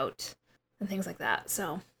species out and things like that.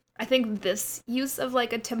 So I think this use of,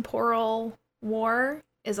 like, a temporal war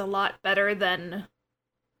is a lot better than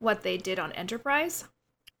what they did on Enterprise.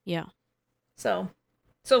 Yeah. So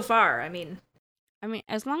far, I mean,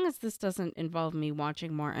 as long as this doesn't involve me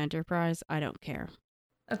watching more Enterprise, I don't care.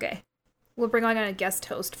 Okay. We'll bring on a guest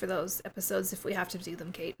host for those episodes if we have to do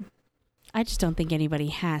them, Cait. I just don't think anybody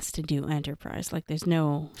has to do Enterprise. Like, there's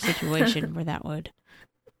no situation where that would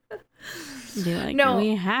be like, no,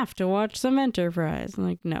 we have to watch some Enterprise. I'm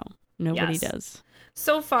like, no, nobody does.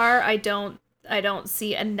 So far, I don't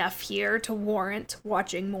see enough here to warrant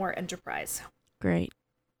watching more Enterprise. Great.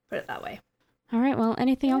 Put it that way. All right. Well,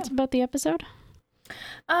 anything else about the episode?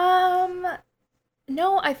 No,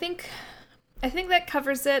 I think that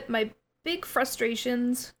covers it. My big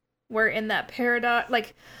frustrations were in that paradox,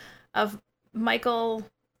 like, of Michael.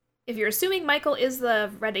 If you're assuming Michael is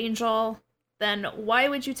the Red Angel, then why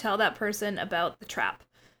would you tell that person about the trap?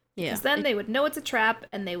 Yeah. Because then they would know it's a trap,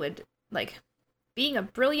 and they would, like, being a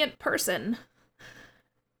brilliant person,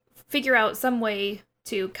 figure out some way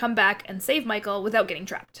to come back and save Michael without getting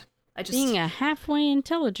trapped. Being a halfway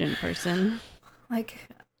intelligent person. Like,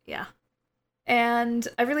 yeah. And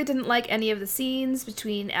I really didn't like any of the scenes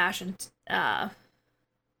between Ash and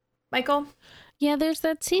Michael. Yeah, there's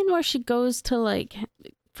that scene where she goes to, like,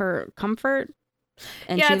 for comfort,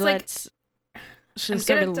 and yeah, she it's lets... Like, she's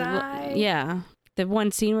I'm gonna die. Yeah, the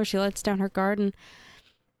one scene where she lets down her guard, and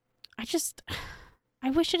I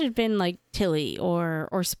wish it had been, like, Tilly or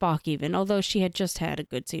Spock even, although she had just had a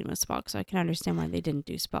good scene with Spock, so I can understand why they didn't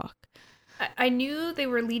do Spock. I knew they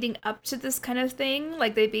were leading up to this kind of thing.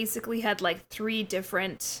 Like, they basically had, like, 3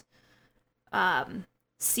 different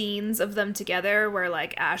scenes of them together where,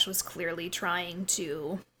 like, Ash was clearly trying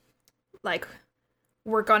to, like,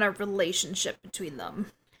 work on a relationship between them.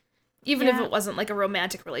 Even if it wasn't, like, a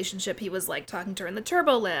romantic relationship, he was, like, talking to her in the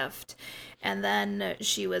turbo lift. And then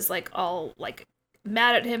she was, like, all, like,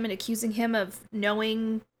 mad at him and accusing him of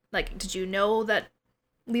knowing, like, did you know that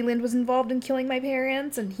Leland was involved in killing my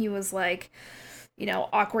parents? And he was like, you know,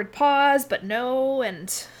 awkward pause, but no.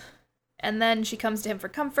 And then she comes to him for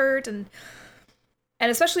comfort, and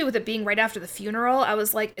especially with it being right after the funeral, I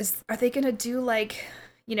was like, are they gonna do, like,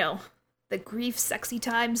 you know, the grief sexy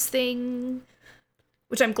times thing?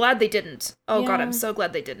 Which I'm glad they didn't. Oh God, I'm so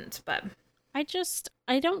glad they didn't. But I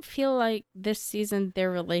don't feel like this season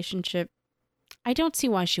their relationship, I don't see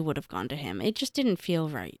why she would have gone to him. It just didn't feel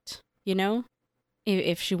right, you know?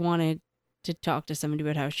 If she wanted to talk to somebody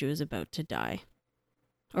about how she was about to die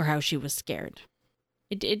or how she was scared.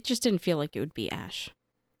 It just didn't feel like it would be Ash.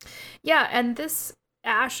 Yeah, and this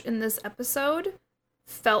Ash in this episode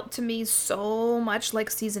felt to me so much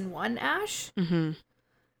like season 1 Ash. Mm-hmm.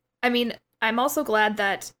 I mean, I'm also glad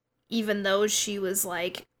that even though she was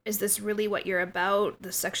like, is this really what you're about?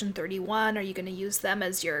 The Section 31, are you going to use them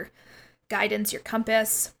as your guidance, your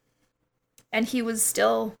compass? And he was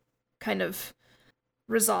still kind of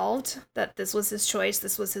resolved that this was his choice,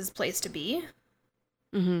 this was his place to be.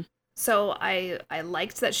 Mm-hmm. So I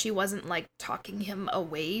liked that she wasn't, like, talking him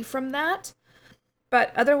away from that.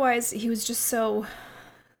 But otherwise, he was just so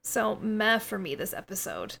meh for me this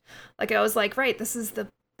episode. Like, I was like, right, this is the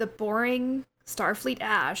boring Starfleet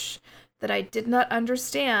Ash that I did not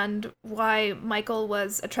understand why Michael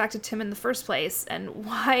was attracted to him in the first place, and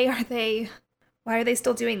why are they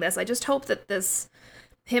still doing this? I just hope that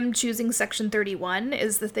him choosing Section 31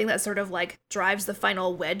 is the thing that sort of, like, drives the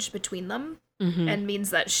final wedge between them, and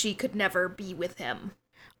means that she could never be with him.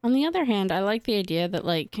 On the other hand, I like the idea that,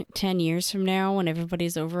 like, 10 years from now, when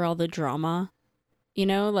everybody's over all the drama, you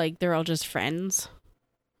know, like, they're all just friends.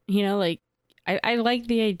 You know, like, I like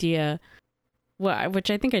the idea,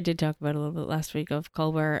 which I think I did talk about a little bit last week, of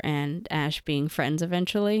Culber and Ash being friends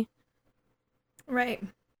eventually. Right.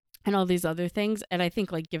 And all these other things. And I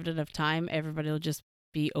think, like, give it enough time, everybody will just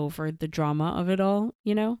be over the drama of it all,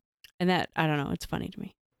 you know? And that, I don't know, it's funny to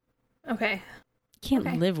me. Okay. You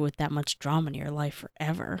can't live with that much drama in your life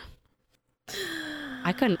forever.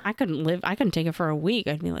 I couldn't take it for a week.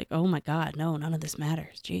 I'd be like, oh my God, no, none of this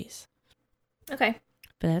matters. Jeez. Okay.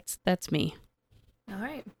 But that's me. All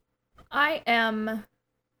right. I am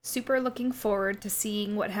super looking forward to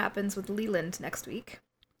seeing what happens with Leland next week.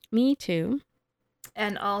 Me too.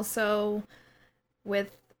 And also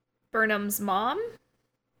with Burnham's mom.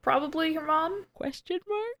 Probably her mom? Question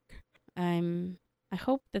mark? I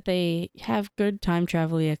hope that they have good time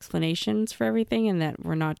travel explanations for everything and that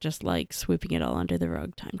we're not just like sweeping it all under the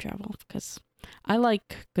rug time travel, because I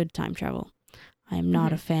like good time travel. I am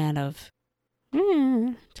not a fan of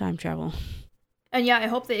time travel. And yeah, I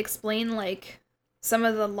hope they explain like some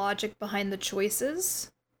of the logic behind the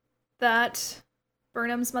choices that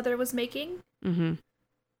Burnham's mother was making.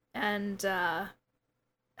 And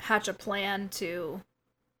hatch a plan to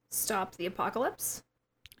stop the apocalypse.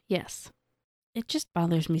 Yes. It just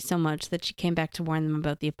bothers me so much that she came back to warn them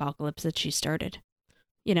about the apocalypse that she started.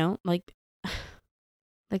 You know, like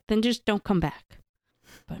then just don't come back.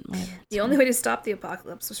 But whatever. The only way to stop the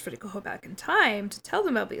apocalypse was for to go back in time to tell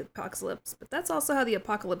them about the apocalypse, but that's also how the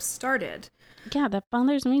apocalypse started. Yeah, that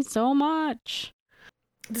bothers me so much.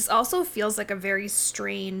 This also feels like a very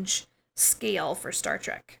strange scale for Star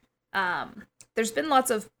Trek. There's been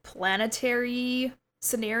lots of planetary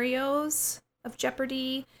scenarios of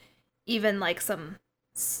jeopardy, even like some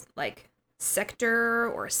like sector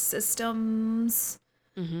or systems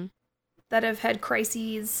that have had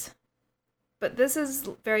crises. But this is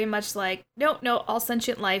very much like, no, all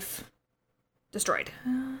sentient life destroyed.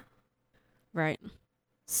 Right.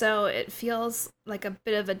 So it feels like a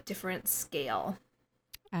bit of a different scale.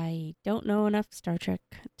 I don't know enough Star Trek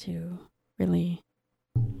to really...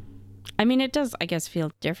 I mean, it does, I guess,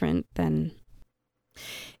 feel different than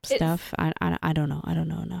stuff. I don't know. I don't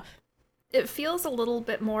know enough. It feels a little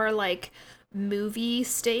bit more like movie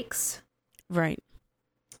stakes. Right.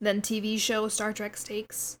 Than TV show Star Trek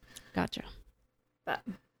stakes. Gotcha. But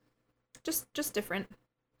just different.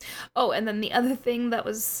 Oh, and then the other thing that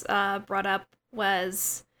was brought up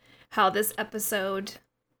was how this episode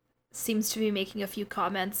seems to be making a few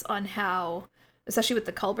comments on how, especially with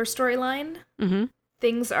the Culber storyline,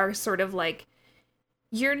 things are sort of like,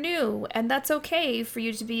 you're new, and that's okay for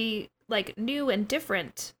you to be like new and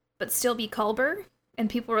different, but still be Culber. And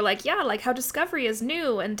people were like, yeah, like how Discovery is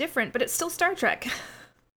new and different, but it's still Star Trek.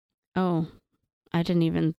 Oh, I didn't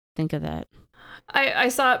even think of that. I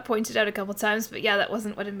saw it pointed out a couple times, but yeah, that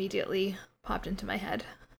wasn't what immediately popped into my head.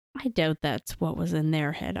 I doubt that's what was in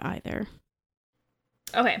their head either.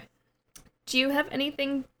 Okay. Do you have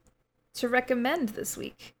anything to recommend this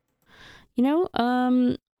week? You know,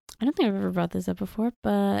 I don't think I've ever brought this up before,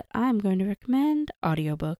 but I'm going to recommend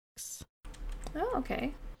audiobooks. Oh,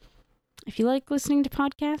 okay. If you like listening to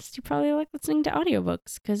podcasts, you probably like listening to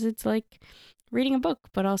audiobooks because it's like reading a book,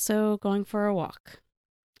 but also going for a walk.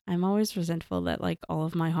 I'm always resentful that like all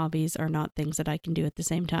of my hobbies are not things that I can do at the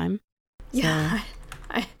same time. Yeah,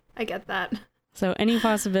 so, I get that. So any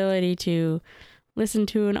possibility to listen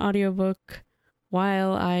to an audiobook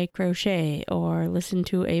while I crochet or listen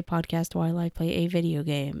to a podcast while I play a video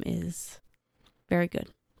game is very good.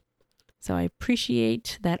 So I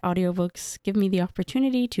appreciate that audiobooks give me the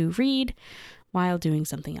opportunity to read while doing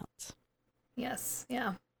something else. Yes,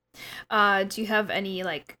 yeah. Do you have any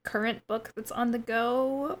like current book that's on the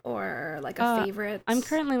go or like a favorite? I'm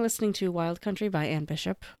currently listening to Wild Country by Anne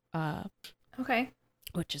Bishop. Okay.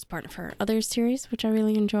 Which is part of her Others series, which I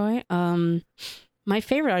really enjoy. My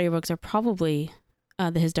favorite audiobooks are probably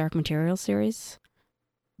the His Dark Materials series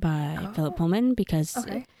by Philip Pullman because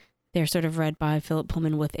they're sort of read by Philip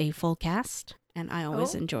Pullman with a full cast, and I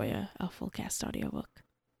always enjoy a full cast audiobook.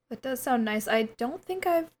 That does sound nice. I don't think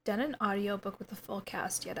I've done an audiobook with a full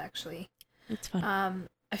cast yet, actually. It's fun.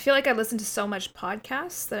 I feel like I listen to so much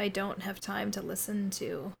podcasts that I don't have time to listen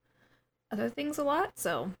to other things a lot,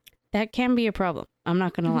 so... That can be a problem. I'm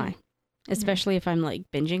not going to lie. Especially if I'm like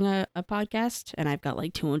binging a podcast and I've got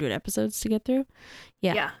like 200 episodes to get through.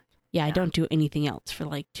 Yeah, I don't do anything else for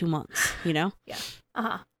like 2 months, you know? Yeah.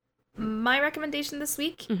 My recommendation this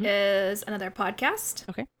week is another podcast.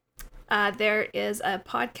 Okay. There is a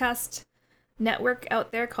podcast network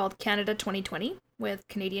out there called Canada 2020 with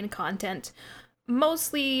Canadian content,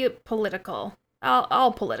 mostly political.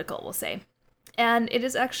 All political, we'll say. And it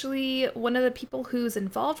is actually one of the people who's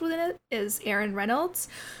involved with it is Aaron Reynolds,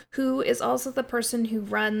 who is also the person who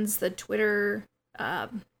runs the Twitter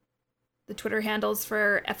handles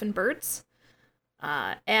for Effin' Birds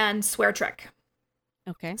and Swear Trek.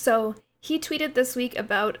 Okay. So he tweeted this week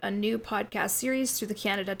about a new podcast series through the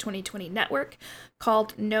Canada 2020 network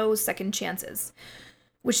called No Second Chances,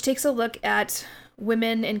 which takes a look at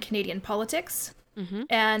women in Canadian politics.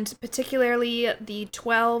 And particularly the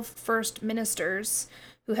 12 first ministers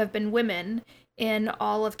who have been women in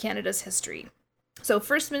all of Canada's history. So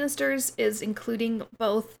first ministers is including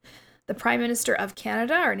both the Prime Minister of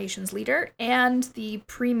Canada, our nation's leader, and the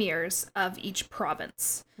premiers of each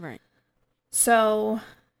province. Right. So,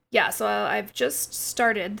 yeah, so I've just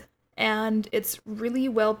started and it's really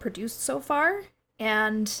well produced so far,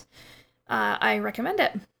 and I recommend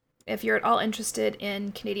it. If you're at all interested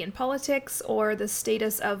in Canadian politics or the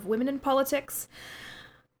status of women in politics,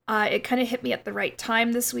 it kind of hit me at the right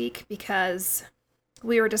time this week because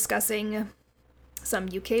we were discussing some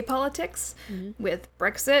UK politics with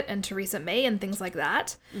Brexit and Theresa May and things like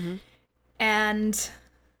that. And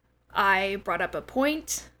I brought up a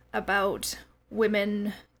point about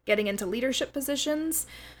women getting into leadership positions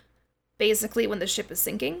basically when the ship is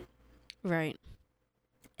sinking. Right.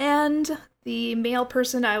 And the male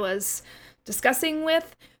person I was discussing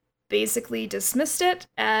with basically dismissed it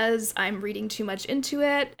as I'm reading too much into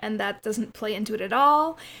it and that doesn't play into it at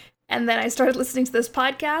all. And then I started listening to this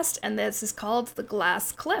podcast, and this is called The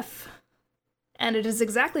Glass Cliff. And it is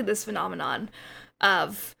exactly this phenomenon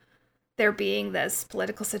of there being this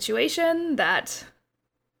political situation that,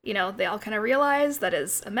 you know, they all kind of realize that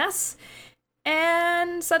is a mess.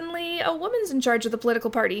 And suddenly a woman's in charge of the political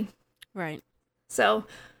party. Right. So,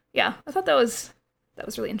 yeah, I thought that was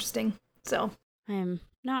really interesting. So I am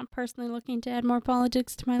not personally looking to add more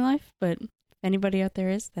politics to my life, but if anybody out there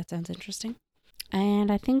is, that sounds interesting.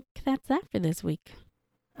 And I think that's that for this week.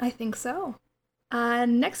 I think so.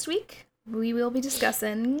 Next week, we will be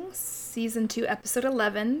discussing Season 2, Episode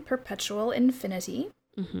 11, Perpetual Infinity.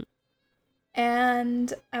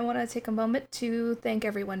 And I want to take a moment to thank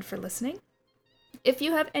everyone for listening. If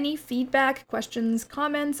you have any feedback, questions,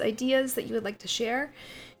 comments, ideas that you would like to share,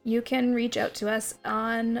 you can reach out to us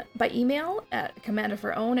by email at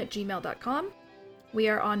commandofourOwn@gmail.com. We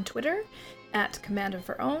are on Twitter at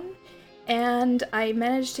commandofourOwn. And I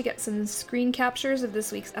managed to get some screen captures of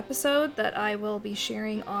this week's episode that I will be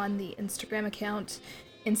sharing on the Instagram account,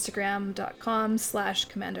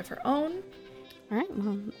 instagram.com/commandofourOwn. All right,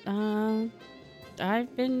 well,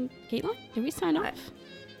 I've been Caitlin. Did we sign off?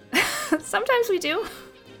 Sometimes we do.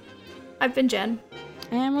 I've been Jen.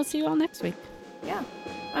 And we'll see you all next week. Yeah.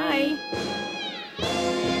 Bye.